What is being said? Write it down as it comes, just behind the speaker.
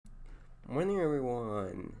Morning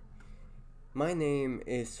everyone, my name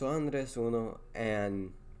is Suandres Uno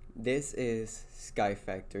and this is Sky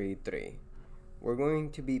Factory 3. We're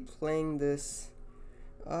going to be playing this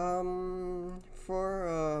for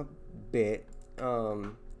a bit.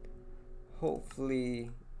 Hopefully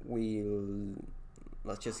we'll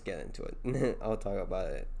let's just get into it. I'll talk about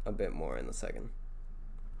it a bit more in a second.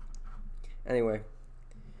 Anyway,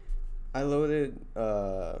 I loaded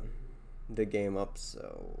the game up,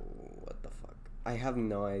 so what the fuck? I have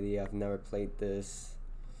no idea. I've never played this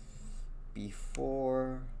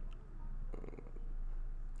before.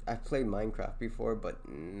 I've played Minecraft before, but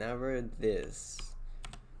never this.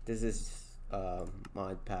 This is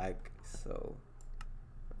mod pack, so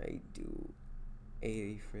I do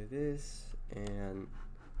 80 for this, and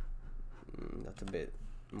that's a bit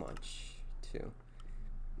much too.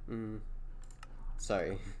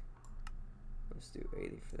 Sorry. Let's do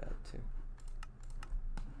 80 for that too.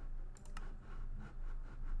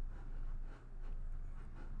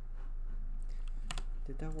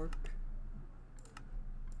 Did that work?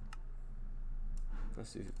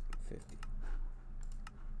 Let's do 50.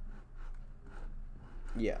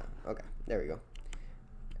 Yeah, okay, there we go.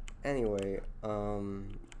 Anyway,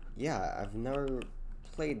 yeah, I've never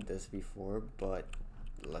played this before, but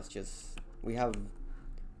we have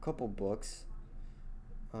a couple books.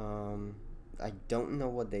 I don't know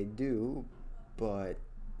what they do, but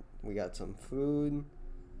we got some food.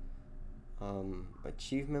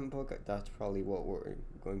 Achievement book, that's probably what we're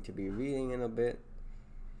going to be reading in a bit.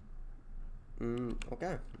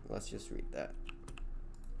 Okay, let's just read that.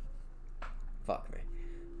 Fuck me.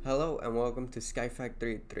 Hello and welcome to Sky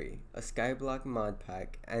Factory 3, a Skyblock mod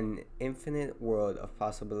pack. An infinite world of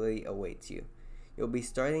possibility awaits you. You'll be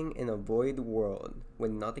starting in a void world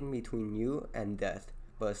with nothing between you and death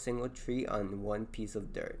but a single tree on one piece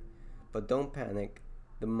of dirt. But don't panic.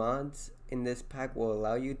 The mods in this pack will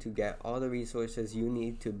allow you to get all the resources you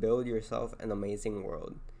need to build yourself an amazing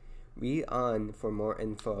world. Read on for more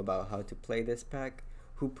info about how to play this pack,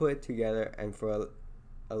 who put it together, and for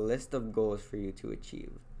a list of goals for you to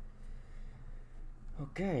achieve.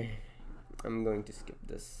 Okay, I'm going to skip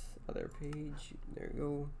this other page. There you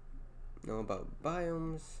go. Know about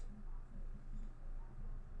biomes.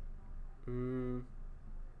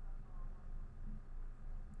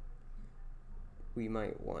 We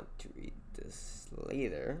might want to read this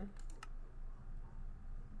later.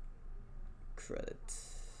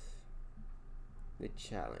 Credits. The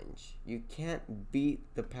challenge. You can't beat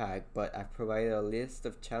the pack, but I've provided a list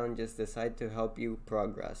of challenges designed to help you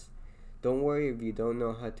progress. Don't worry if you don't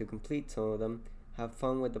know how to complete some of them. Have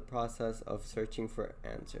fun with the process of searching for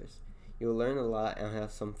answers. You'll learn a lot and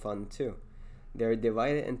have some fun too. They're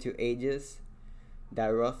divided into ages that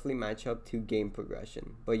roughly match up to game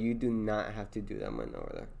progression, but you do not have to do them in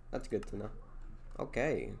order. That's good to know.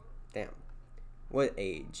 Okay, damn. What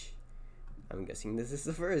age? I'm guessing this is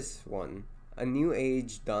the first one. A new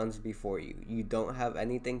age dawns before you. You don't have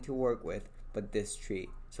anything to work with but this tree,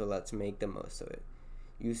 so let's make the most of it.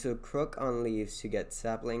 Use a crook on leaves to get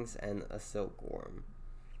saplings and a silkworm.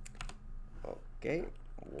 Okay,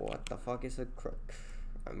 what the fuck is a crook?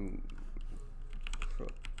 I'm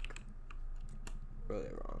crook.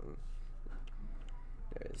 Really wrong.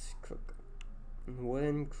 There's crook.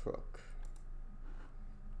 Wooden crook.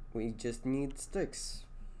 We just need sticks.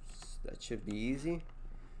 That should be easy.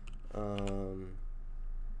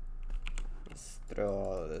 Let's throw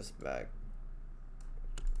all of this back.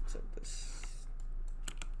 Except this.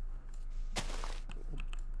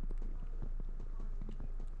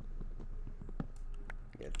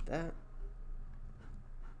 Get that.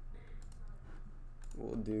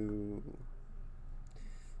 We'll do.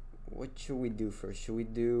 What should we do first? Should we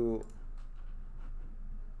do?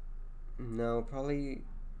 No, probably.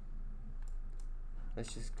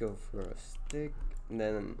 Let's just go for a stick. And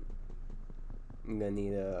then I'm gonna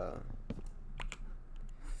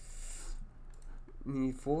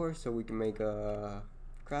need 4 so we can make a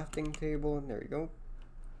crafting table. There we go.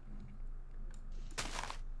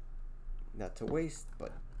 That's a waste,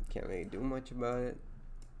 but can't really do much about it.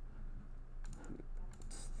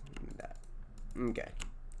 That. Okay.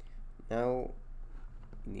 Now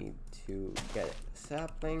we need to get a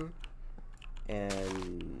sapling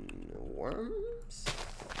and worms.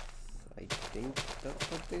 I think that's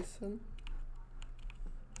what they said.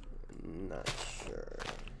 Not sure.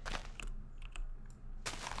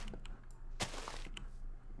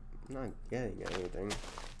 Not getting anything.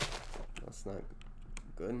 That's not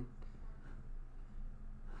good.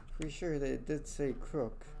 Pretty sure they did say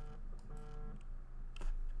crook.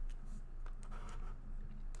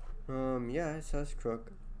 Yeah, it says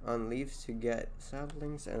crook. on leaves to get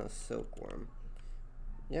saplings and a silkworm.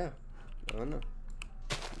 Yeah, I don't know.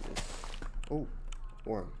 Oh,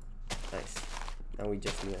 worm. Nice. Now we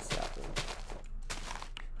just need a sapling.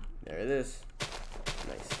 There it is.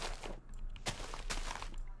 Nice.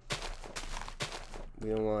 We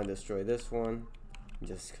don't want to destroy this one,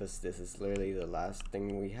 just because this is literally the last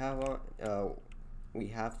thing we have on. We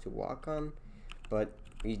have to walk on, but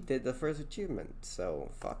we did the first achievement, so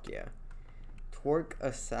fuck yeah. Twerk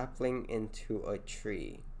a sapling into a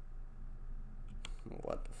tree.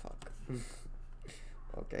 What the fuck?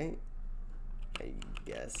 Okay, I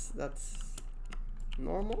guess that's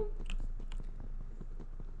normal.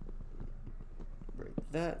 Break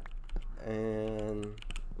that, and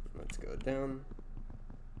let's go down.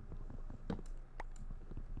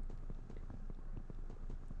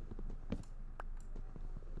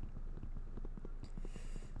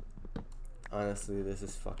 Honestly, this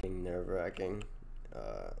is fucking nerve-wracking.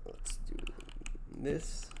 Let's do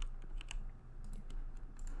this.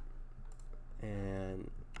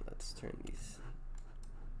 And let's turn these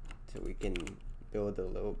so we can build a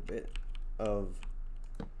little bit of,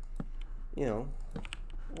 you know,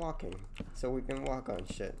 walking. So we can walk on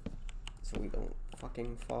shit. So we don't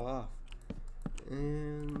fucking fall off.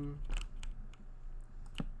 And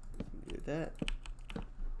do that.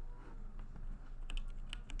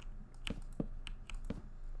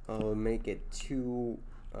 I'll make it too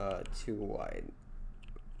wide.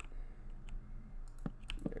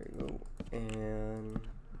 There you go. And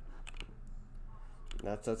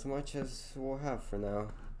that's as much as we'll have for now.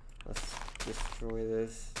 Let's destroy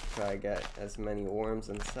this. Try to get as many worms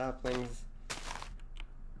and saplings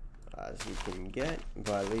as we can get,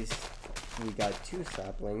 but at least we got 2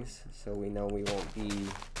 saplings, so we know we won't be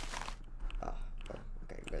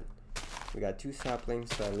okay, good. We got 2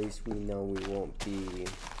 saplings, so at least we know we won't be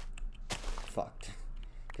fucked,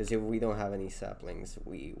 because if we don't have any saplings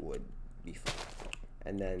we would be fucked.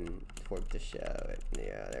 And then twerk the shit out of it.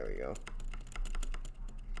 Yeah, there we go.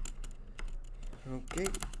 Okay.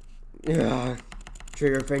 Yeah,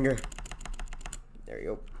 trigger finger. There you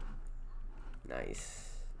go. Nice.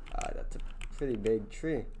 That's a pretty big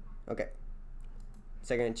tree. Okay.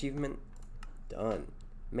 Second achievement done.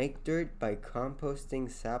 Make dirt by composting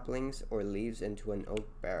saplings or leaves into an oak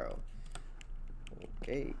barrel.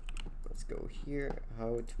 Okay. Let's go here.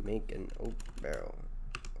 How to make an oak barrel.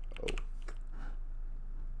 Oak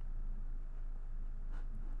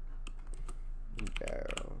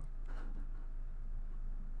barrel.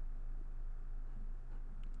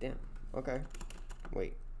 Damn. Okay.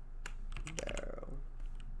 Wait. Barrel.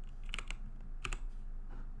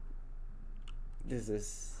 This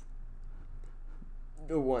is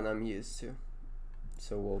the one I'm used to.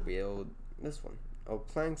 So we'll build this one. Oak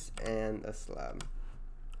planks and a slab.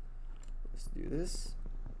 Let's do this.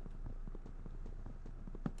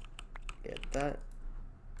 Get that.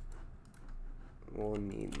 We'll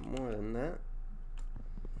need more than that.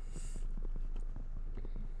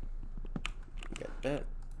 Get that.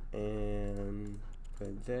 And put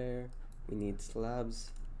it there. We need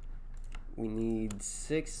slabs. We need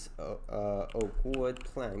 6 oak wood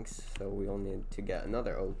planks, so we'll need to get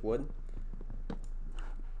another oak wood.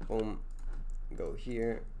 Boom. Go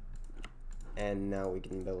here. And now we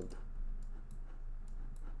can build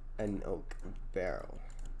an oak barrel.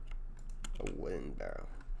 A wooden barrel.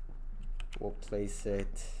 We'll place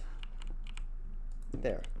it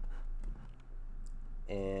there.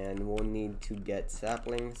 And we'll need to get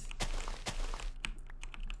saplings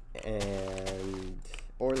and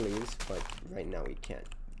or leaves, but right now we can't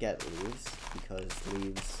get leaves because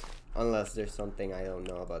leaves, unless there's something I don't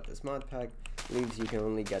know about this mod pack, leaves you can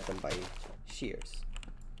only get them by shears.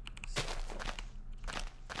 So,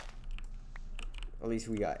 at least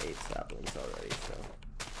we got 8 saplings already, so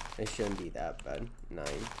it shouldn't be that bad. 9,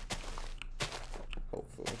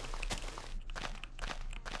 hopefully.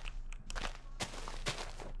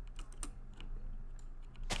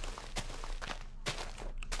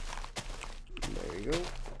 There you go.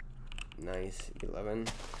 Nice. 11.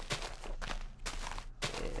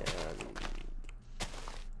 And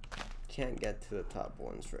can't get to the top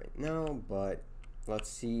ones right now, but let's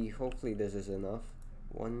see. Hopefully this is enough.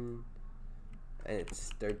 1, and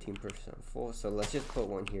it's 13% full, so let's just put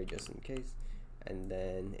 1 here just in case. And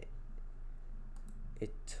then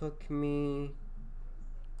it took me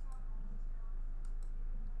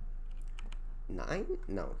 9?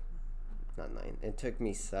 No, not 9. It took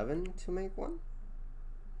me 7 to make 1.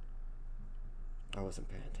 I wasn't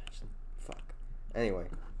paying attention. Fuck. Anyway,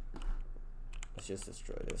 let's just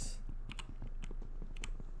destroy this.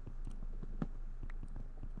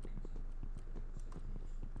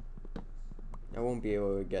 won't be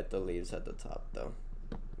able to get the leaves at the top though.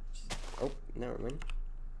 Oh, never mind.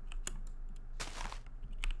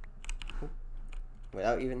 Oh,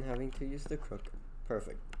 without even having to use the crook.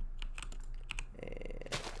 Perfect.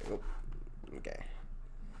 And oh, okay.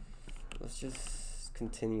 Let's just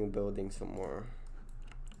continue building some more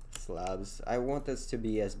slabs. I want this to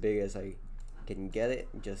be as big as I can get it,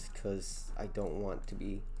 just because I don't want to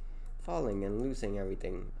be falling and losing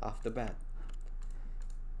everything off the bat.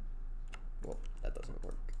 Well, that doesn't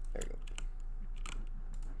work. There we go.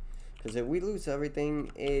 Because if we lose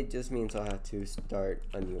everything, it just means I'll have to start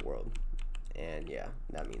a new world. And yeah,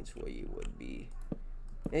 that means we would be...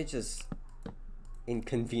 It's just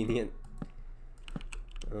inconvenient.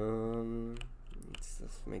 Let's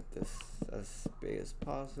just make this as big as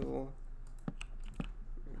possible.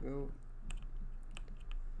 There we go.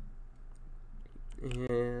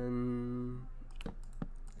 And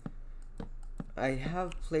I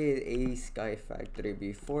have played a Sky Factory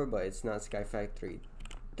before, but it's not Sky Factory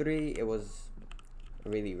 3. It was a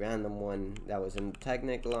really random one that was in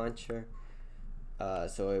Technic launcher.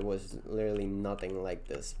 So it was literally nothing like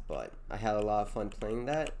this, but I had a lot of fun playing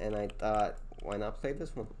that, and I thought, why not play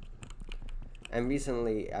this one? And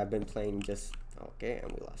recently I've been playing just, okay,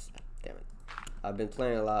 and we lost that, damn it. I've been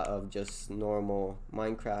playing a lot of just normal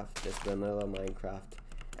Minecraft, just vanilla Minecraft,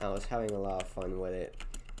 and I was having a lot of fun with it,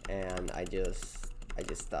 and I just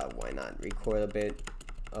thought, why not record a bit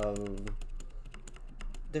of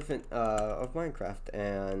different of Minecraft.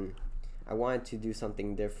 And I wanted to do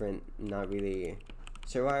something different, not really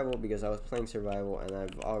survival, because I was playing survival and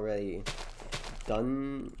I've already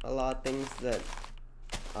done a lot of things that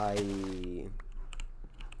I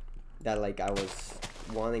was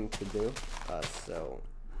wanting to do, so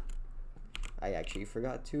I actually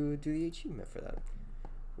forgot to do the achievement for that.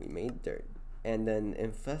 We made dirt, and then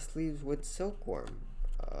infest leaves with silkworm.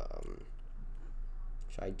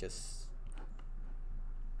 Should I just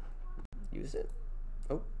use it?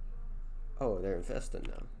 Oh, they're infested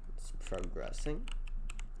now. It's progressing.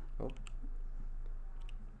 Oh,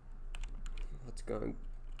 what's going to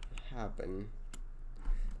happen?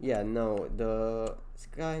 Yeah, no, the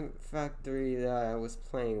Sky Factory that I was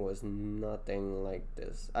playing was nothing like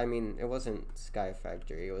this. I mean, it wasn't Sky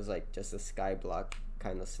Factory, it was like just a Skyblock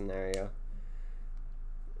kind of scenario.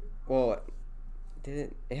 Well,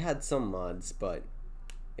 it had some mods, but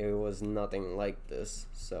it was nothing like this,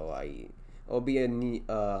 so it'll be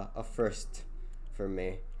a first for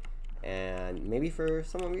me, and maybe for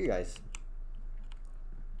some of you guys.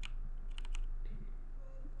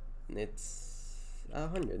 It's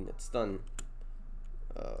 100. It's done.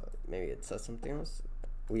 Maybe it says something else.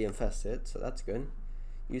 We infested it, so that's good.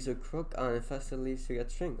 Use a crook on infested leaves to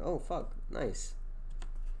get string. Oh fuck, nice.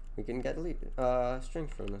 We can get string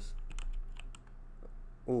from this.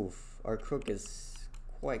 Oof, our crook is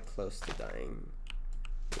quite close to dying.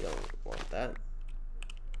 We don't want that.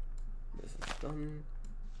 This is done.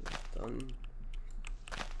 This is done.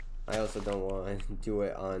 I also don't want to do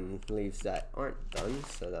it on leaves that aren't done,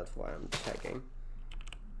 so that's why I'm checking.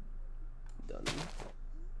 Done.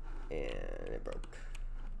 And it broke.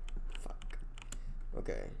 Fuck.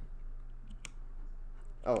 Okay.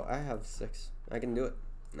 Oh, I have 6. I can do it.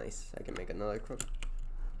 Nice. I can make another crook.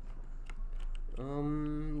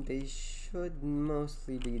 They should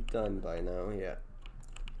mostly be done by now, yeah.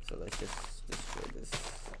 So let's just destroy this.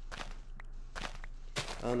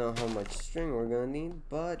 I don't know how much string we're gonna need,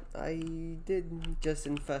 but I did just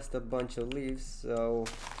infest a bunch of leaves, so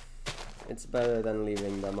it's better than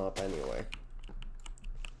leaving them up anyway.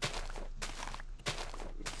 Let's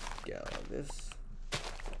get all of this.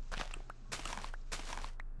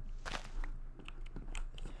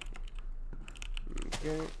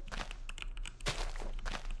 Okay.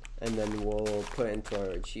 And then we'll put into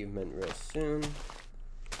our achievement real soon.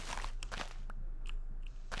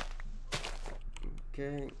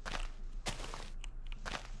 Okay.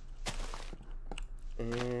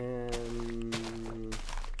 And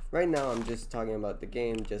right now I'm just talking about the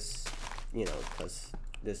game, just, you know, because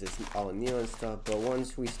this is all new and stuff, but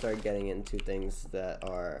once we start getting into things that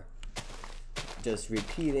are just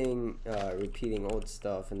repeating old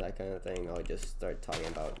stuff and that kind of thing, I'll just start talking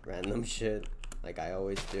about random shit like I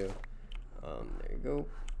always do. There you go,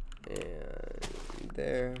 and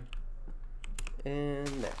there, and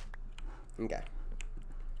there. Okay,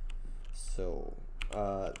 so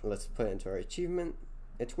let's put into our achievement.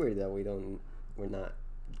 It's weird that we're not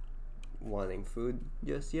wanting food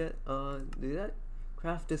just yet. Do that.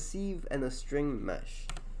 Craft a sieve and a string mesh.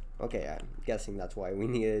 Okay, I'm guessing that's why we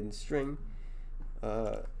needed string.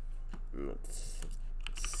 Let's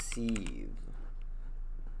sieve.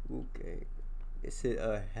 Okay. Is it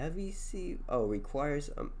a heavy sieve? Oh, requires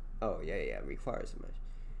oh yeah, requires a mesh.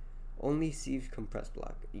 Only sieve compressed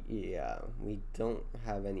block. Yeah, we don't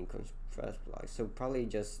have any compressed block, so probably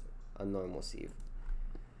just a normal sieve.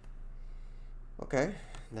 Okay,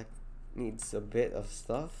 that needs a bit of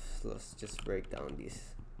stuff. So let's just break down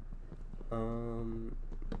these.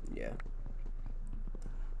 Yeah.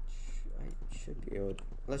 I should be able to,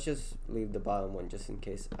 let's just leave the bottom one just in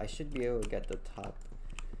case. I should be able to get the top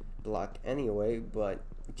block anyway, but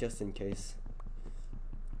just in case.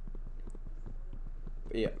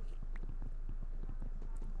 But yeah.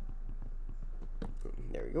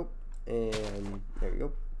 There we go. And there we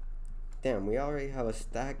go. Damn, we already have a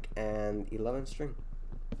stack and 11 string.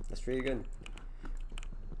 That's pretty good.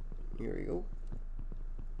 Here we go.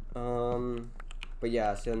 But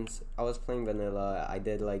yeah, since I was playing vanilla, I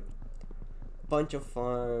did like a bunch of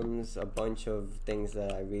farms, a bunch of things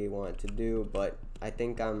that I really wanted to do, but I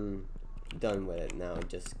think I'm done with it now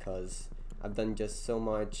just because I've done just so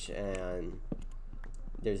much and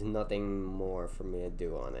there's nothing more for me to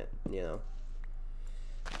do on it, you know.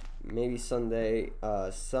 Maybe someday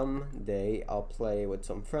I'll play with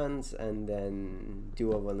some friends and then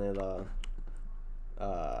do a vanilla.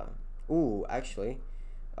 Ooh, actually,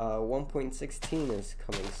 1.16 is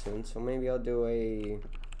coming soon, so maybe I'll do a.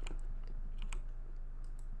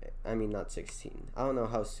 I mean, not 16. I don't know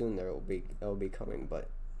how soon it'll be coming, but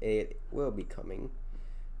it will be coming,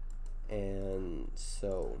 and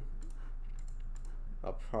so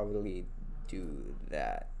I'll probably do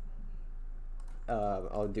that.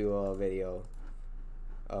 I'll do a video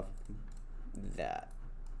of that.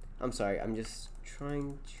 I'm sorry, I'm just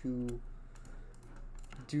trying to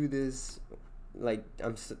do this, like,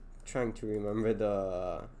 I'm trying to remember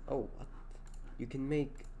the, oh, what? You can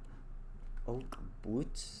make oak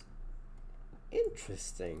boots?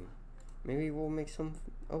 Interesting. Maybe we'll make some,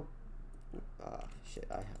 oh, shit,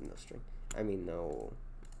 I have no string. I mean, no,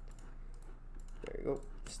 there you go,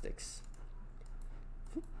 sticks.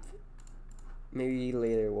 Maybe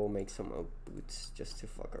later we'll make some oak boots just to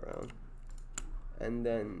fuck around. And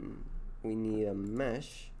then we need a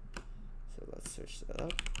mesh. So let's search that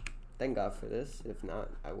up. Thank God for this. If not,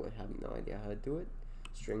 I would have no idea how to do it.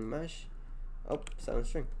 String mesh. Oh, 7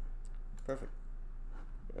 string. Perfect.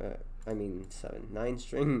 I mean 9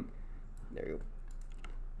 string. There you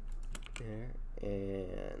go. There.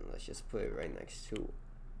 And let's just put it right next to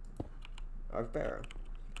our barrel.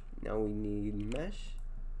 Now we need mesh.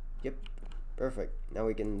 Yep. Perfect. Now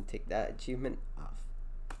we can take that achievement off.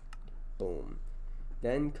 Boom.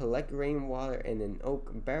 Then collect rainwater in an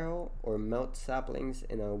oak barrel or melt saplings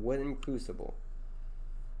in a wooden crucible.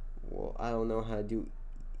 Well, I don't know how to do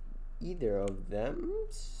either of them,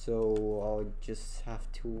 so I'll just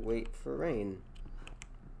have to wait for rain.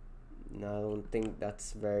 Now, I don't think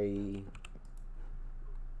that's very...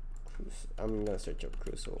 I'm gonna search up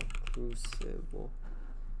crucible.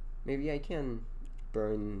 Maybe I can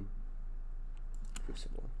burn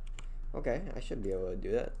crucible. Okay, I should be able to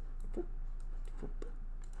do that. Boop, boop.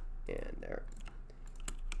 And there.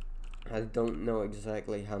 I don't know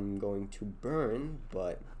exactly how I'm going to burn,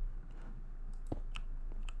 but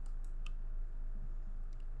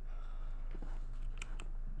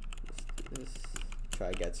let's do this.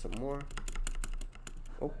 Try to get some more.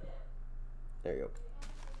 Oh, there you go.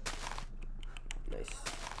 Nice.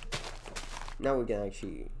 Now we can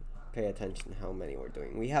actually pay attention to how many we're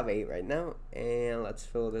doing. We have 8 right now, and let's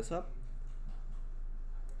fill this up.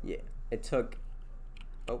 Yeah, it took,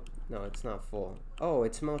 oh, no, it's not full. Oh,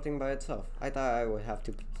 it's melting by itself. I thought I would have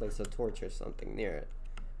to place a torch or something near it.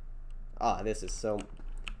 Ah, this is so,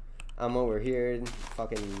 I'm over here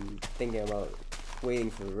fucking thinking about waiting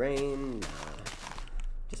for rain. Nah,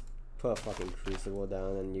 just put a fucking crucible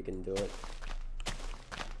down and you can do it.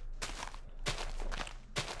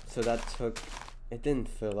 So that took, it didn't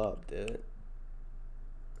fill up, did it?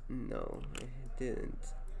 No, it didn't.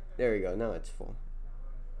 There we go, now it's full.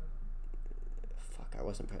 Fuck, I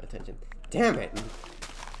wasn't paying attention. Damn it!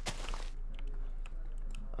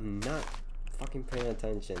 I'm not fucking paying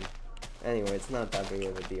attention. Anyway, it's not that big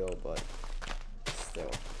of a deal, but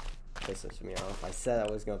still pisses me off. I said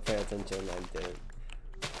I was gonna pay attention and I didn't.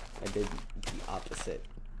 I did the opposite,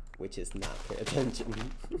 which is not pay attention.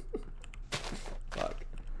 Fuck.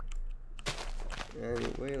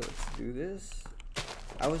 Anyway, let's do this.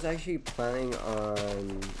 I was actually planning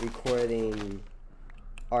on recording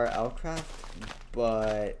RLCraft,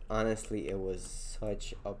 but honestly it was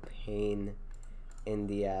such a pain in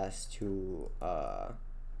the ass to oh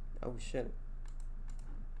shit.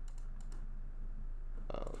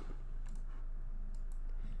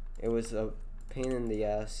 It was a pain in the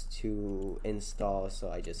ass to install,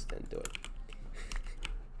 so I just didn't do it.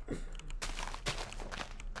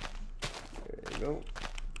 go.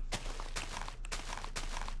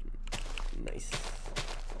 Nice.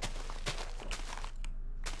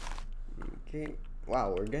 Okay.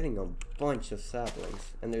 Wow, we're getting a bunch of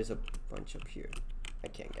saplings, and there's a bunch up here. I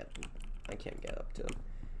can't get up to them.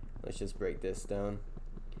 Let's just break this down.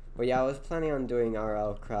 But yeah, I was planning on doing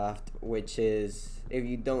RL Craft, which is, if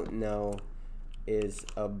you don't know, is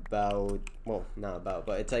about, well, not about,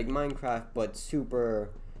 but it's like Minecraft, but super,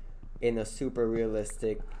 in a super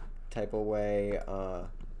realistic type of way.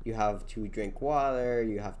 You have to drink water,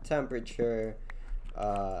 you have temperature, you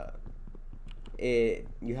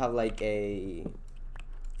have like a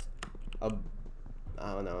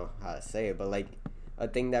I don't know how to say it, but like a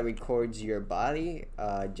thing that records your body,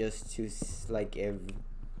 just to like if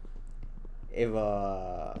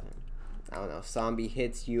I don't know, zombie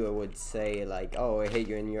hits you, it would say like, oh, it hit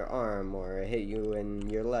you in your arm, or it hit you in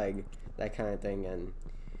your leg, that kind of thing. And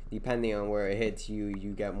depending on where it hits you,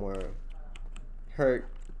 you get more hurt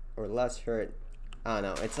or less hurt. I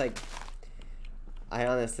don't know, it's like, I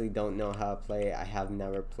honestly don't know how to play it. I have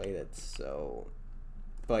never played it, so,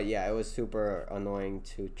 but yeah, it was super annoying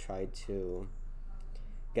to try to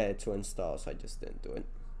get it to install, so I just didn't do it.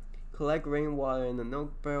 Collect rainwater in an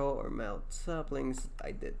oak barrel or melt saplings.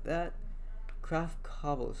 I did that. Craft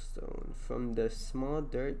cobblestone from the small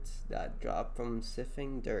dirt that drop from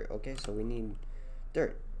sifting dirt. Okay, so we need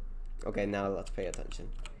dirt. Okay, now let's pay attention.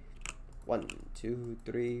 1, 2,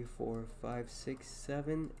 3, 4, 5, 6,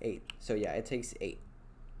 7, 8. So yeah, it takes 8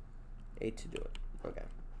 to do it. Okay.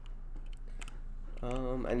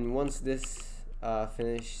 And once this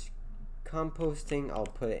finished composting, I'll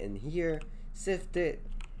put it in here, sift it,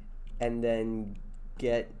 and then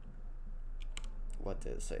get, what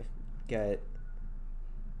did it say? Get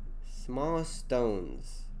small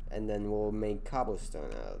stones, and then we'll make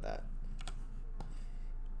cobblestone out of that.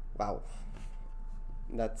 Wow,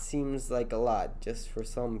 that seems like a lot just for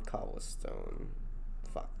some cobblestone.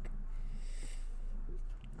 Fuck.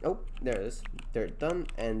 Oh, there it is. Dirt done,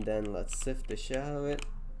 and then let's sift the shit out of it.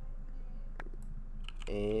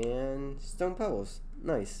 And stone pebbles.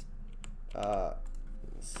 Nice. Let's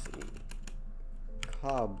see.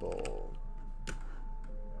 Cobble.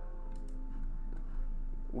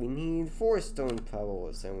 We need 4 stone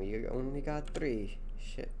pebbles, and we only got 3.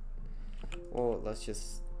 Shit. Well, let's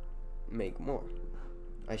just make more.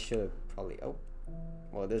 I should have probably, oh,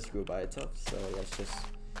 well, this grew by itself, so let's just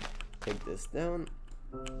take this down.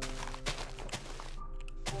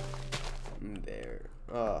 There.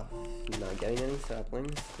 Oh, not getting any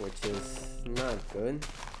saplings, which is not good.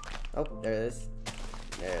 Oh, there it is.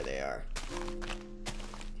 There they are.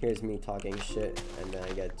 Here's me talking shit, and then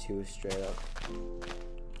I get 2 straight up.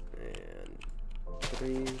 And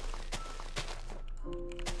 3,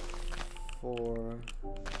 4.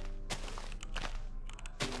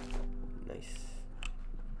 Nice.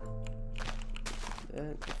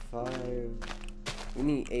 That 5. We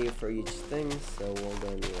need 8 for each thing, so we're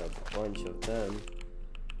gonna need a bunch of them.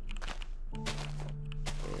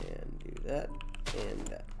 And do that and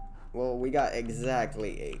that. Well, we got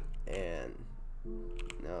exactly 8, and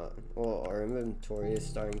now, well, our inventory is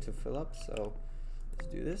starting to fill up, so let's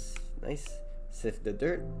do this. Nice. Sift the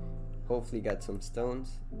dirt. Hopefully got some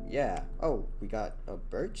stones. Yeah. Oh, we got a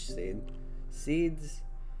birch seed. Seeds.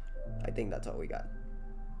 I think that's all we got.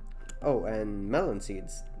 Oh, and melon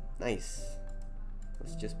seeds. Nice.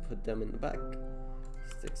 Let's just put them in the back.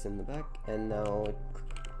 Sticks in the back. And now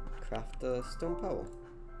craft a stone pole.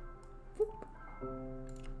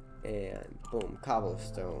 And boom,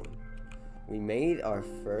 cobblestone. We made our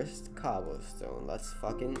first cobblestone. Let's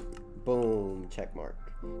fucking boom, check mark.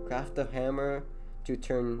 Craft a hammer to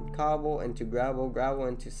turn cobble into gravel, gravel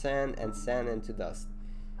into sand, and sand into dust.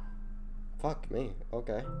 Fuck me.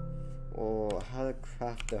 Okay. Well, how to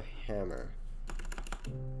craft a hammer?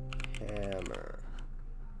 Hammer.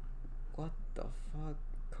 What the fuck?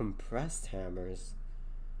 Compressed hammers?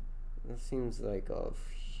 That seems like a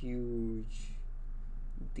huge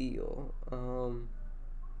deal.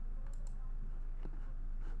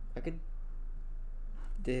 I could.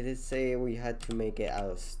 Did it say we had to make it out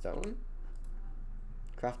of stone?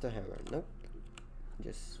 Craft a hammer. Nope.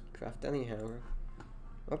 Just craft any hammer.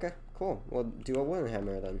 Okay, cool. We'll do a wooden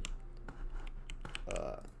hammer then.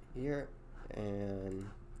 Here and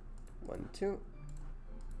 1, 2,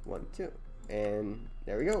 1, 2, and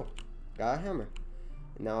there we go. Got a hammer.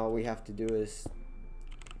 Now all we have to do is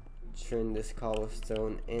turn this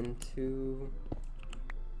cobblestone into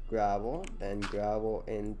gravel, then gravel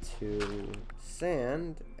into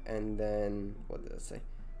sand, and then what did it say?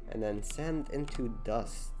 And then sand into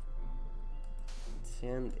dust.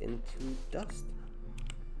 Sand into dust.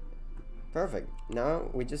 Perfect. Now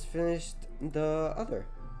we just finished the other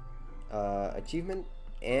achievement,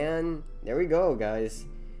 and there we go, guys.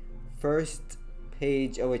 First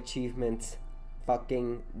page of achievements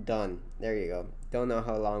fucking done. There you go. Don't know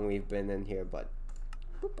how long we've been in here, but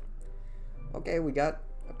boop. Okay, we got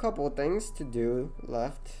a couple of things to do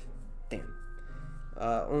left. Damn.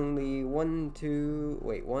 Only 1, 2,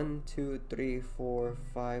 3, 4,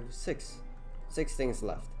 5, 6. 6 things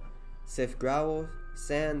left. Sift gravel,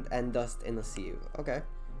 sand, and dust in a sieve. Okay,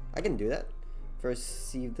 I can do that. First,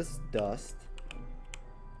 sieve this dust.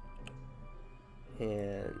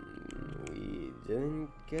 And we didn't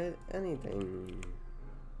get anything.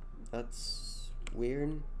 That's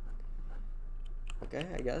weird. Okay,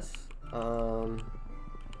 I guess.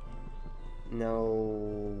 Now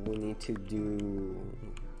we need to do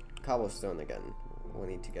cobblestone again. We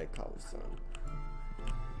need to get cobblestone.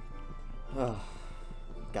 Oh,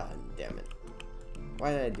 god damn it.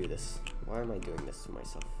 Why did I do this? Why am I doing this to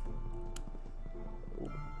myself?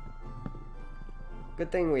 Ooh.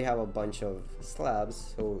 Good thing we have a bunch of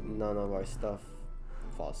slabs, so none of our stuff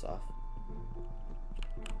falls off.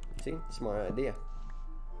 See? Smart idea.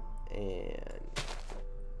 And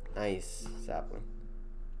nice sapling.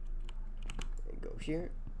 And go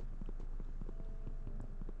here.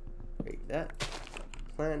 Break that.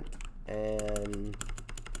 Plant and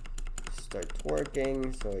start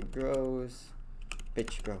twerking so it grows.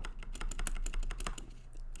 Bitch, grow.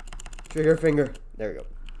 Trigger finger. There we go.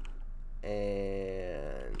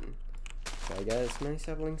 And so I got as many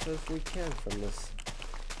saplings as we can from this.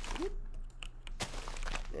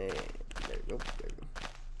 And there we go. There we go.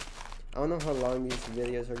 I don't know how long these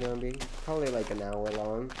videos are gonna be. Probably like an hour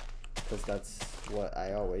long, because that's what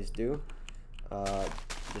I always do.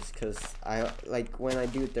 Just because I like when I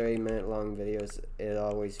do 30-minute long videos, it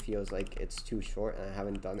always feels like it's too short and I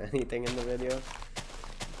haven't done anything in the video.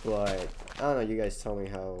 But I don't know, you guys tell me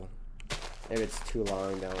how, if it's too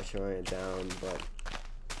long then I'll shorten it down, but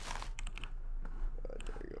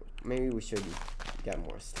there we go. Maybe we should get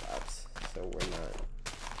more slabs so we're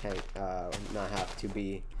not have to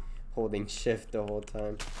be holding shift the whole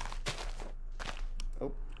time.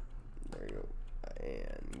 Oh, there we go.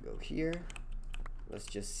 And go here. Let's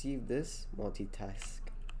just sieve this, multitask.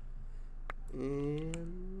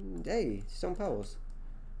 And hey, stone pebbles.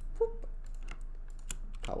 Whoop.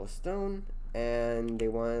 Cobblestone, and they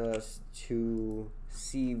wanted us to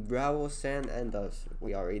sieve gravel, sand, and dust.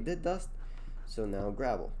 We already did dust, so now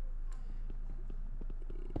gravel.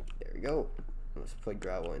 There we go. Let's put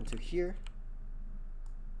gravel into here.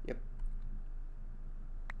 Yep.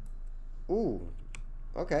 Ooh,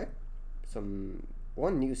 okay.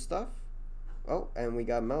 One new stuff. Oh, and we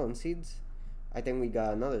got melon seeds. I think we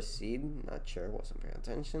got another seed. Not sure. Wasn't paying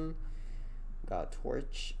attention. Got a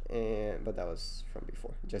torch, but that was from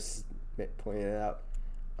before. Just pointing it out.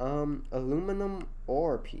 Aluminum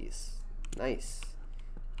ore piece. Nice.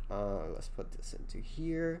 Let's put this into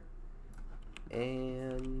here.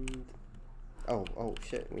 And oh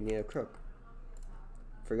shit. We need a crook.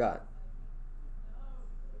 Forgot.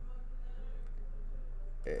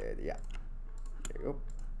 Yeah. There you go.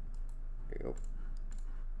 There you go.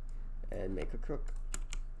 And make a crook.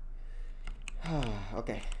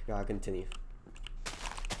 Okay, gotta continue.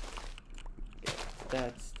 Get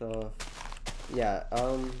that stuff. Yeah, I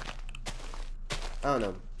don't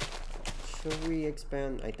know. Should we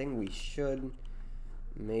expand? I think we should.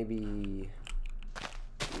 Maybe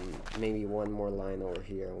one more line over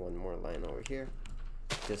here, one more line over here.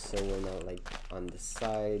 Just so we're not like on the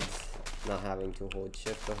sides, not having to hold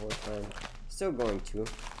shift the whole time. Still going to,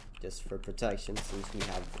 just for protection, since we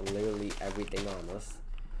have literally everything on us.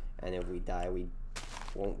 And if we die, we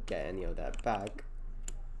won't get any of that back.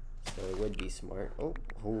 So it would be smart. Oh,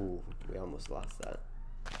 we almost lost that.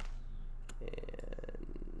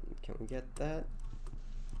 And can we get that?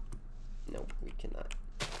 Nope, we cannot.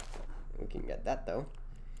 We can get that though.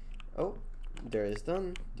 Oh, there is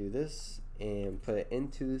done. Do this and put it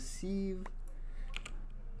into the sieve.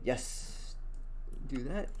 Yes. Do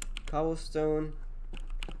that. Cobblestone.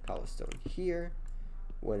 Cobblestone here.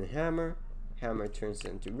 One hammer. Hammer turns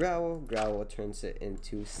it into gravel. Gravel turns it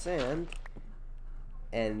into sand.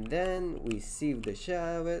 And then we sieve the shit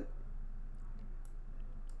out of it.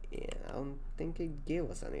 And I don't think it gave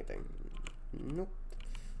us anything. Nope.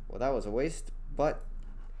 Well, that was a waste, but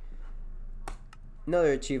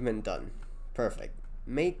another achievement done. Perfect.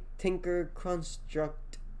 Make tinker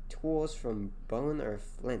construct tools from bone or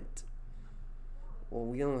flint. Well,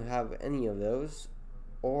 we don't have any of those,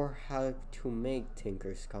 or how to make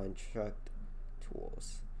tinkers construct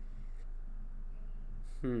tools.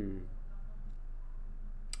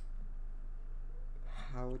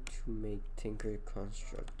 how to make Tinker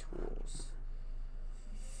Construct tools.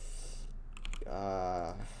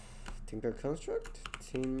 Tinker Construct?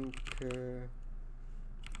 Tinker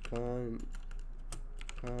Construct.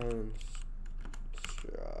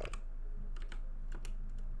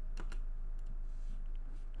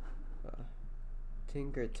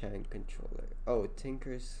 Tinker Tank Controller. Oh,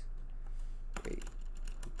 Tinker's. Wait.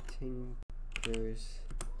 Tinker's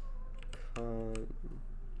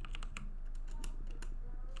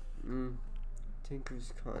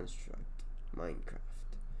Tinker's Construct. Minecraft.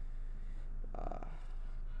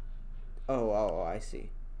 Oh, I see.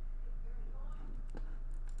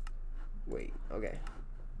 Wait, okay.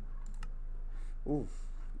 Oof.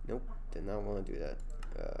 Nope, did not want to do that.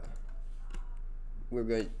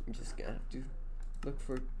 We're just gonna have to look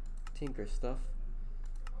for Tinker stuff.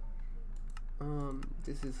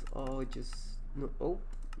 This is all just no. Oh,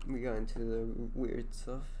 we got into the weird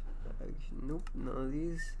stuff. Nope, none of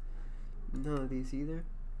these. None of these either.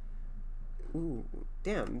 Ooh,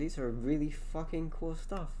 damn, these are really fucking cool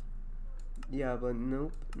stuff. Yeah, but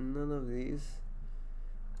nope, none of these.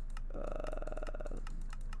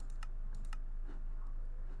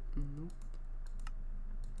 Nope.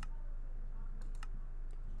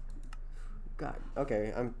 God,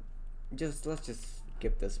 okay, let's just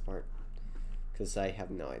skip this part, because I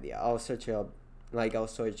have no idea. I'll search it up, I'll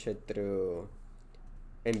search it through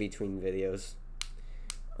in between videos.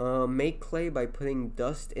 Make clay by putting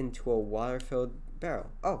dust into a water-filled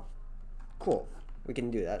barrel. Oh, cool. We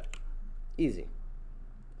can do that. Easy.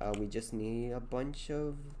 We just need a bunch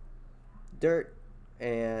of dirt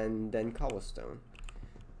and then cobblestone.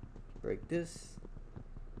 Break this.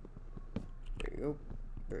 There you go.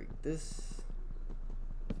 Break this.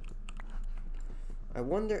 I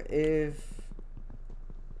wonder if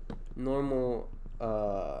normal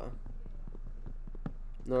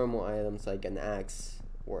items like an axe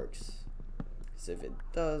works. Because if it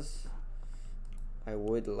does, I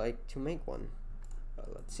would like to make one.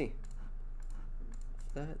 Let's see.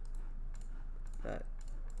 That.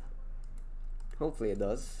 Hopefully it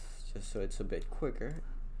does, just so it's a bit quicker.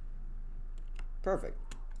 Perfect.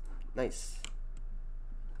 Nice.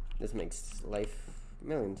 This makes life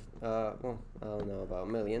millions. Well, I don't know about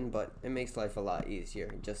a million, but it makes life a lot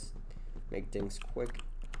easier. Just make things quick.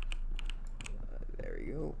 There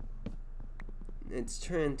we go. It's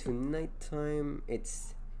turned to nighttime.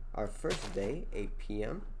 It's our first day, 8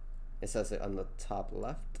 p.m. It says it on the top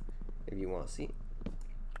left, if you want to see.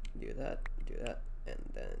 Do that,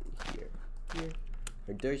 and then here.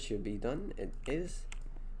 Our dirt should be done. It is.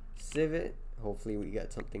 Civet. Hopefully we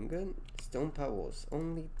got something good. Stone pebbles.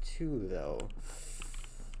 Only 2 though.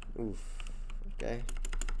 Oof. Okay.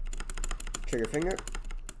 Trigger finger.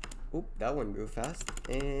 Oop, that one grew fast.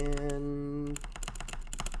 And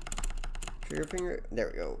trigger finger. There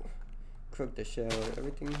we go. Cook the shell and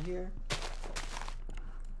everything here.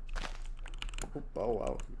 Oop, oh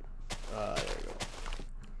wow. There we go.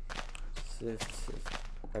 Sift.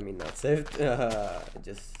 I mean not sift.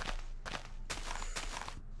 Just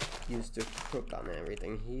used to cook on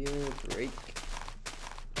everything here. Break.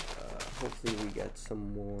 Hopefully we get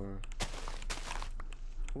some more.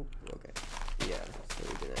 Oop, okay. Yeah, so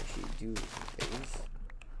we can actually do things.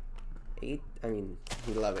 8, I mean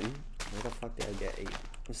 11. Where the fuck did I get 8?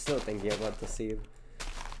 I'm still thinking about the save.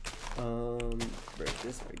 Break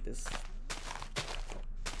this.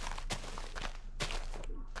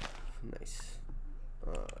 Nice.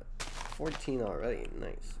 14 already,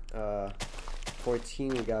 nice. 14,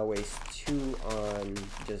 we gotta waste 2 on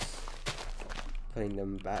just putting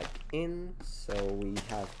them back in, so we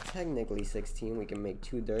have technically 16. We can make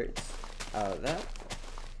 2 dirts out of that,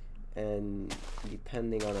 and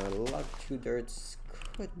depending on our luck, 2 dirts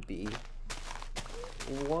could be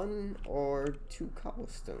 1 or 2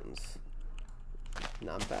 cobblestones.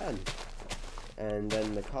 Not bad. And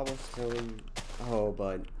then the cobblestone, oh,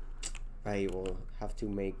 but I will have to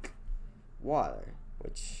make water,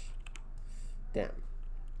 which, damn,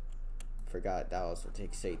 forgot that also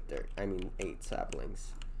takes 8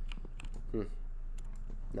 saplings.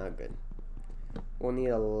 Not good. We'll need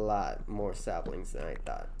a lot more saplings than I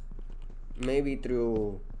thought. Maybe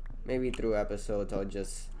through episodes I'll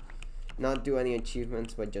just not do any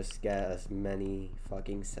achievements, but just get as many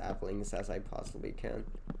fucking saplings as I possibly can.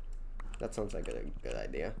 That sounds like a good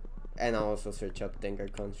idea. And I'll also search up Tinker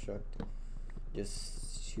Construct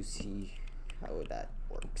just to see how that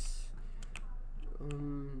works.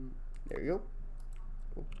 There you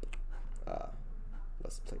go.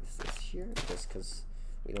 Let's place this here just because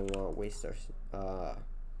we don't want to waste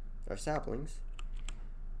our saplings.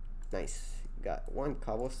 Nice. Got 1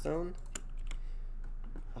 cobblestone.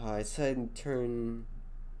 It said turn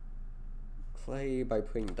Clay by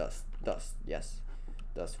putting dust. Dust, yes.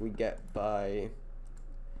 Dust we get by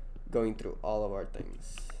going through all of our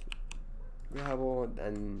things. Gravel,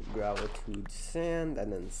 then gravel to sand,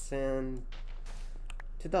 and then sand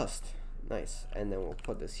to dust. Nice. And then we'll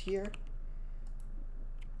put this here.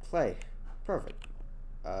 Clay. Perfect.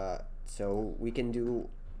 So we can do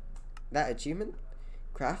that achievement.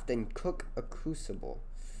 Craft and cook a crucible.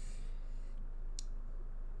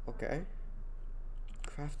 Okay.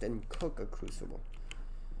 Craft and cook a crucible.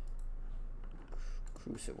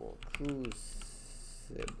 Crucible.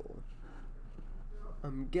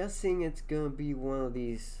 I'm guessing it's gonna be one of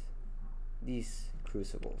these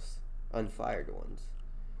crucibles. Unfired ones.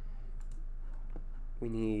 We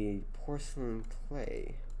need porcelain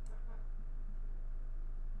clay.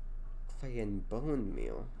 Clay and bone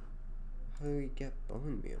meal. How do we get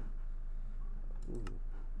bone meal? Ooh.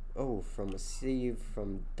 Oh, from a sieve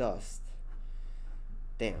from dust.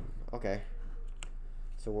 Damn, okay.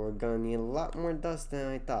 So we're gonna need a lot more dust than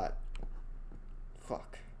I thought.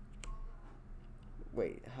 Fuck.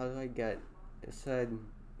 Wait, how do I get... It said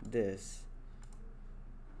this.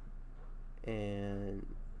 And...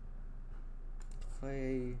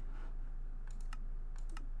 clay...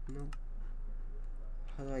 No.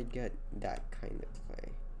 How do I get that kind of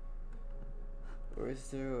clay? Or is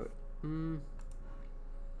there...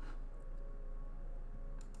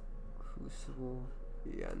 Crucible...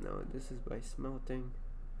 Yeah, no, this is by smelting.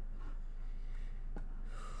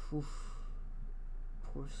 Oof.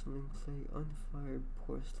 Porcelain clay, unfired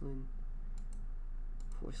porcelain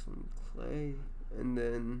clay, and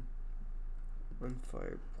then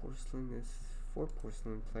unfired porcelain is 4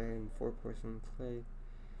 porcelain clay, and 4 porcelain clay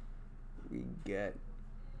we get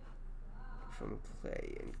from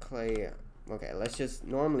clay. And clay, okay, let's just,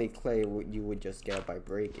 normally clay you would just get by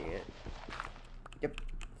breaking it. Yep,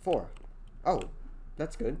 4. Oh,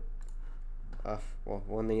 that's good. Well,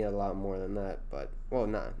 we'll need a lot more than that, but, well,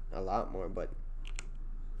 not a lot more, but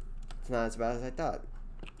it's not as bad as I thought.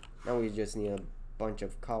 Now we just need a bunch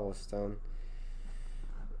of cobblestone.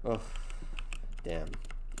 Oh, damn.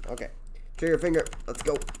 Okay, trigger finger, let's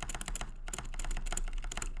go.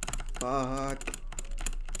 Fuck.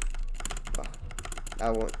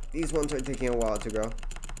 That one, these ones are taking a while to grow.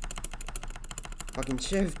 Fucking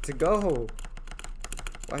shift to go.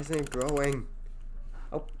 Why isn't it growing?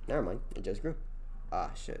 Oh, never mind. It just grew. Ah,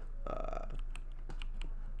 shit.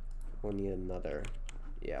 We'll need another.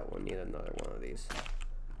 Yeah, we'll need another one of these.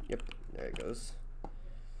 Yep, there it goes.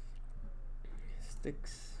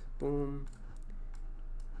 Sticks. Boom.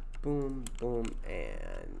 Boom, boom,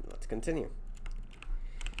 and let's continue.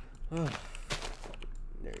 Oh,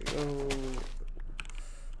 there you go.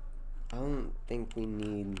 I don't think we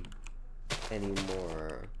need any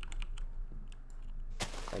more.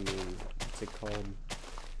 I mean, what's it called?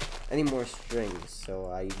 Any more strings,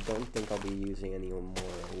 so I don't think I'll be using any more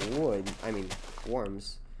wood, I mean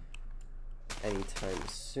worms, anytime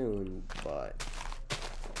soon, but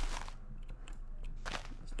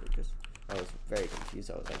I was very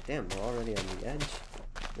confused. I was like, damn, we're already on the edge.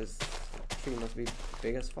 This tree must be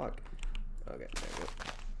big as fuck. Okay, there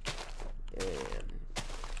we go. And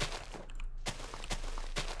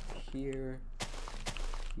here.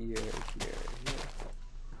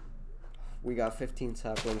 We got 15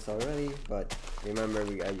 saplings already, but remember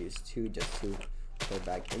we gotta use 2 just to put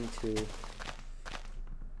back into.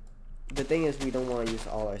 The thing is, we don't want to use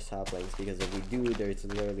all our saplings, because if we do, there's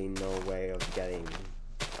literally no way of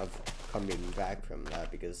coming back from that,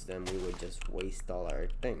 because then we would just waste all our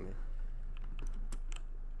thing.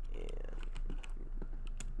 And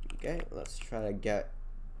okay, let's try to get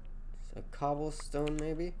a cobblestone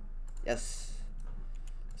maybe. Yes,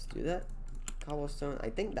 let's do that. Cobblestone. I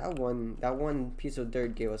think that one piece of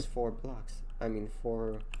dirt gave us 4 blocks. I mean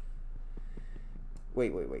 4.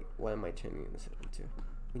 Wait. What am I turning this into?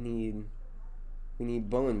 We need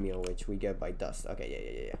bone meal, which we get by dust.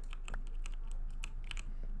 Okay, yeah.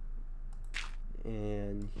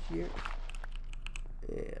 And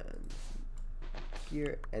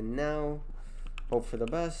here, and now hope for the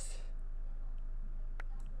best.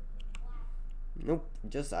 Nope,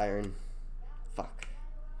 just iron. Fuck.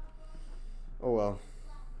 Oh well.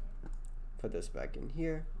 Put this back in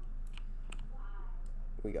here.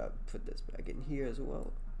 We gotta put this back in here as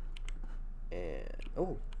well. And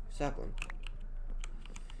oh, sapling.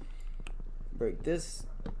 Break this.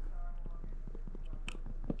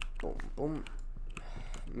 Boom, boom.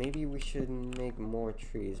 Maybe we should make more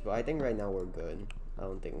trees, but I think right now we're good. I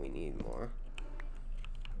don't think we need more.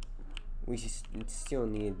 We still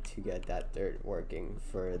need to get that dirt working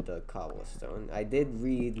for the cobblestone. I did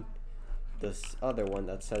read this other one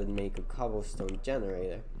that said make a cobblestone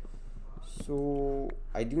generator, So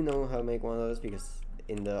I do know how to make one of those because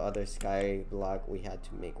in the other sky block we had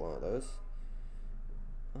to make one of those.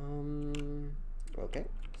 Okay,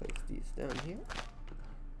 place these down here.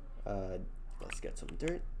 Let's get some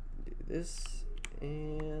dirt, do this,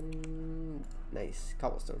 and nice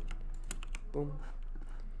cobblestone. Boom.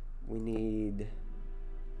 We need,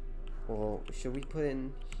 well, should we put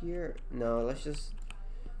in here? No, let's just,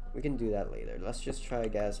 we can do that later. Let's just try to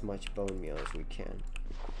get as much bone meal as we can.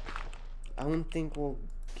 I don't think we'll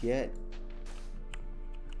get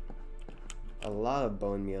a lot of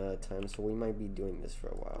bone meal at a time, so we might be doing this for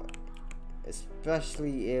a while.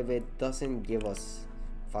 Especially if it doesn't give us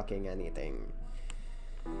fucking anything.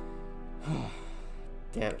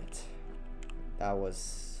 Damn it. That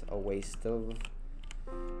was a waste of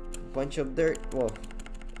a bunch of dirt. Well,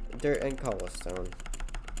 dirt and cobblestone.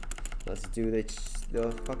 Let's do the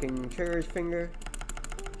fucking trigger finger.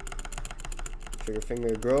 Trigger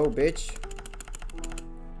finger grow, bitch.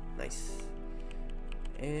 Nice.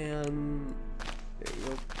 And there you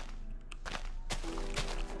go.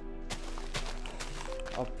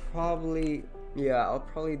 I'll probably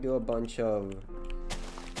do a bunch of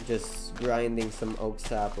just grinding some oak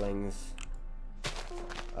saplings,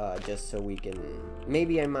 just so we can,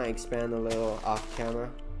 maybe I might expand a little off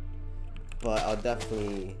camera, but I'll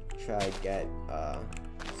definitely try to get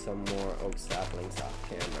some more oak saplings off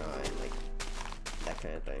camera and like that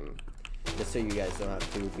kind of thing, just so you guys don't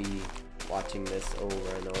have to be watching this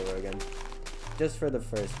over and over again. Just for the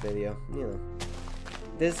first video, you know.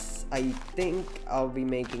 This, I think I'll be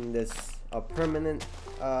making this a permanent,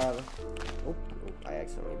 I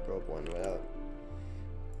accidentally broke one without.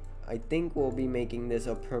 I think we'll be making this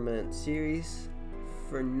a permanent series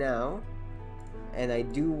for now. And I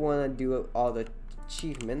do want to do all the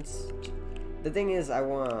achievements. The thing is, I've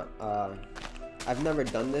never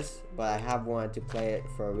done this, but I have wanted to play it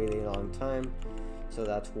for a really long time. So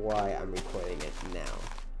that's why I'm recording it now.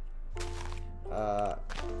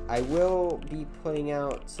 I will be putting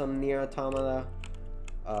out some Nier Automata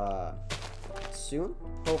soon,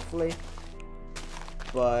 hopefully,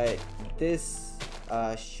 but this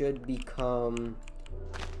should become,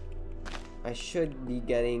 I should be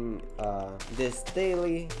getting this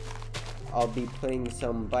daily. I'll be putting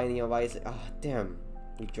some Binding of Isaac. Oh damn,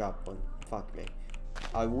 we dropped one, fuck me.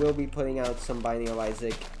 I will be putting out some Binding of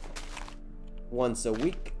Isaac once a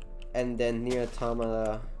week, and then Nier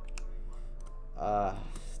Automata,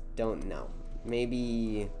 don't know,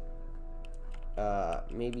 maybe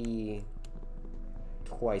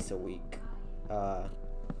twice a week,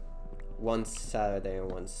 once Saturday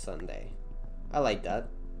and once Sunday. I like that.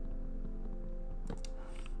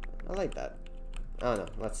 I don't know,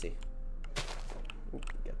 let's see.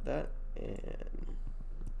 Get that, and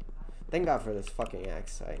thank God for this fucking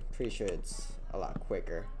axe. I'm pretty sure it's a lot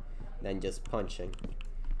quicker than just punching.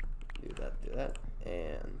 Do that,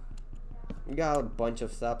 and we got a bunch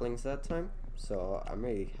of saplings that time, so I'm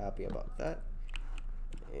really happy about that.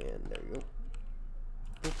 And there we go.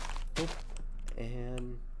 Boop, boop.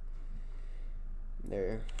 And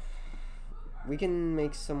there. We can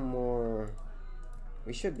make some more.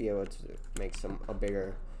 We should be able to make a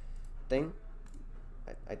bigger thing.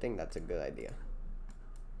 I think that's a good idea.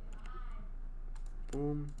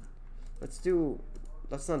 Boom. Let's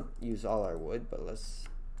not use all our wood, but let's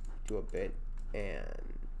do a bit.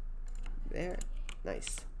 And there.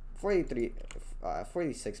 Nice.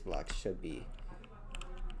 46 blocks should be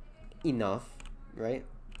enough, right?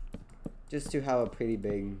 Just to have a pretty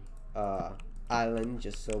big island,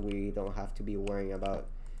 just so we don't have to be worrying about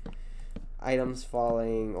items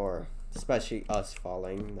falling, or especially us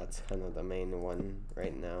falling. That's kind of the main one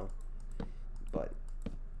right now, but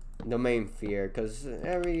the main fear, because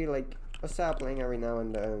a sapling every now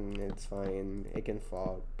and then, it's fine, it can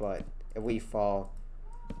fall, but if we fall,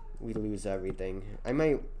 we lose everything. I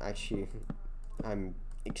might actually, I'm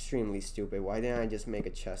extremely stupid. Why didn't I just make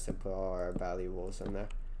a chest and put all our valuables in there?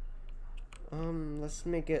 Let's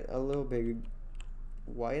make it a little bit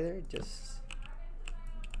wider, just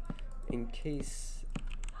in case.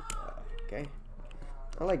 Okay,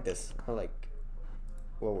 I like this. I like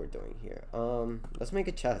what we're doing here. Let's make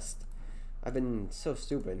a chest. I've been so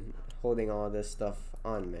stupid holding all this stuff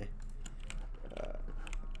on me.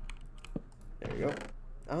 There we go.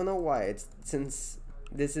 I don't know why. It's since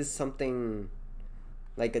this is something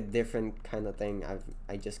like a different kind of thing.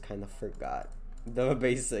 I just kind of forgot the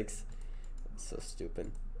basics. It's so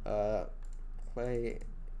stupid. Clay,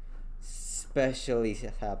 especially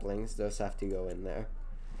saplings. Those have to go in there.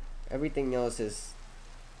 Everything else is.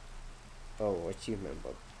 Oh, achievement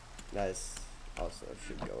book. That is also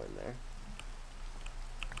should go in there.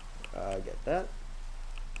 Get that.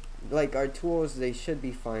 like our tools, they should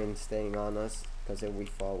be fine staying on us, because if we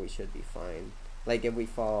fall, we should be fine. Like if we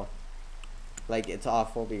fall, like it's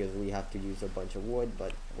awful because we have to use a bunch of wood,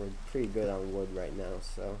 but we're pretty good on wood right now,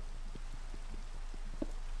 so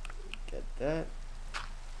get that.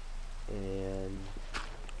 And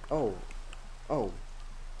oh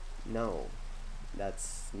no,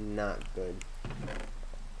 that's not good.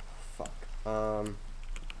 Fuck.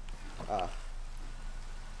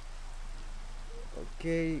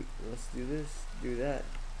 Okay, let's do this, do that.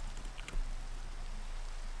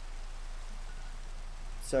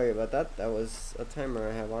 Sorry about that. That was a timer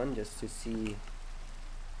I have on just to see.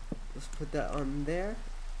 Let's put that on there.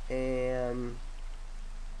 And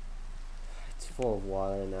it's full of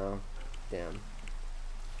water now. Damn.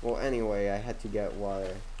 Well, anyway, I had to get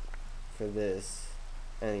water for this.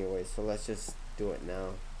 Anyway, so let's just do it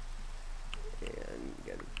now. And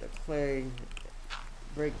get the clay.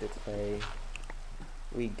 Break the clay.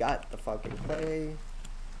 We got the fucking clay.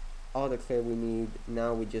 All the clay we need.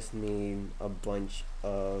 Now we just need a bunch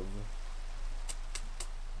of,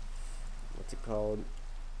 what's it called?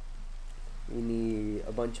 We need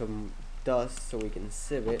a bunch of dust so we can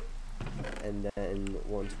sieve it, and then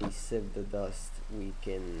once we sieve the dust, we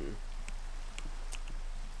can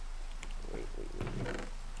wait.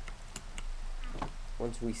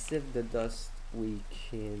 Once we sieve the dust, we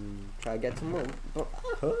can try to get some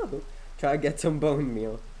try to get some bone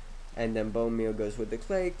meal. And then bone meal goes with the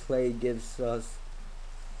clay. Clay gives us,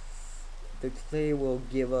 the clay will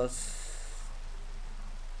give us,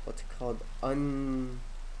 what's it called,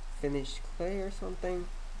 unfinished clay or something.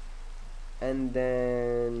 And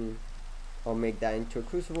then I'll make that into a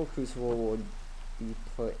crucible. Crucible will be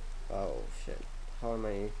put, oh shit, how am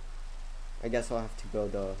I guess I'll have to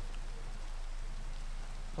build a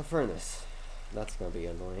furnace. That's gonna be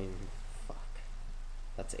annoying. Fuck.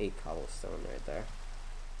 That's 8 cobblestone right there.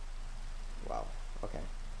 Wow, okay.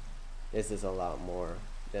 This is a lot more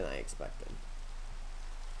than I expected.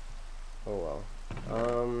 Oh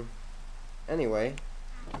well. Anyway,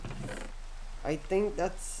 I think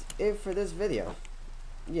that's it for this video.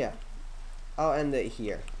 Yeah, I'll end it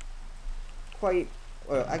here. Well,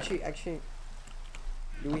 actually,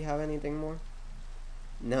 do we have anything more?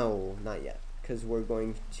 No, not yet, because we're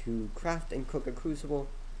going to craft and cook a crucible.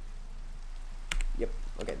 Yep,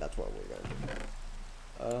 okay, that's what we're gonna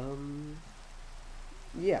do.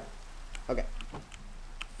 Yeah, okay.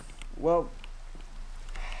 Well,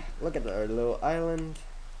 look at our little island.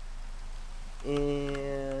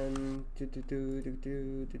 And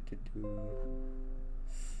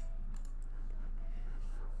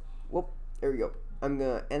whoop, there we go. I'm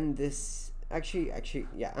gonna end this. Actually,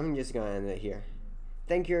 yeah, I'm just gonna end it here.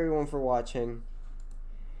 Thank you everyone for watching.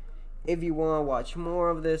 If you wanna watch more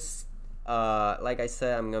of this, like I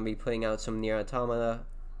said, I'm gonna be putting out some Nier Automata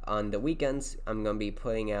on the weekends. I'm gonna be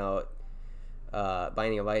putting out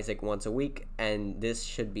Binding of Isaac once a week, and this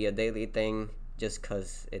should be a daily thing, just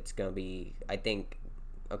cause it's gonna be, I think,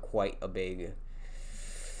 quite a big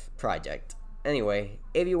project. Anyway,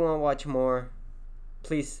 if you want to watch more,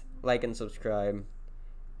 please like and subscribe.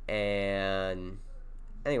 And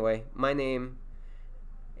anyway, my name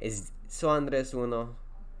is Soandres Uno.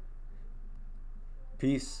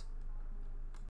 Peace.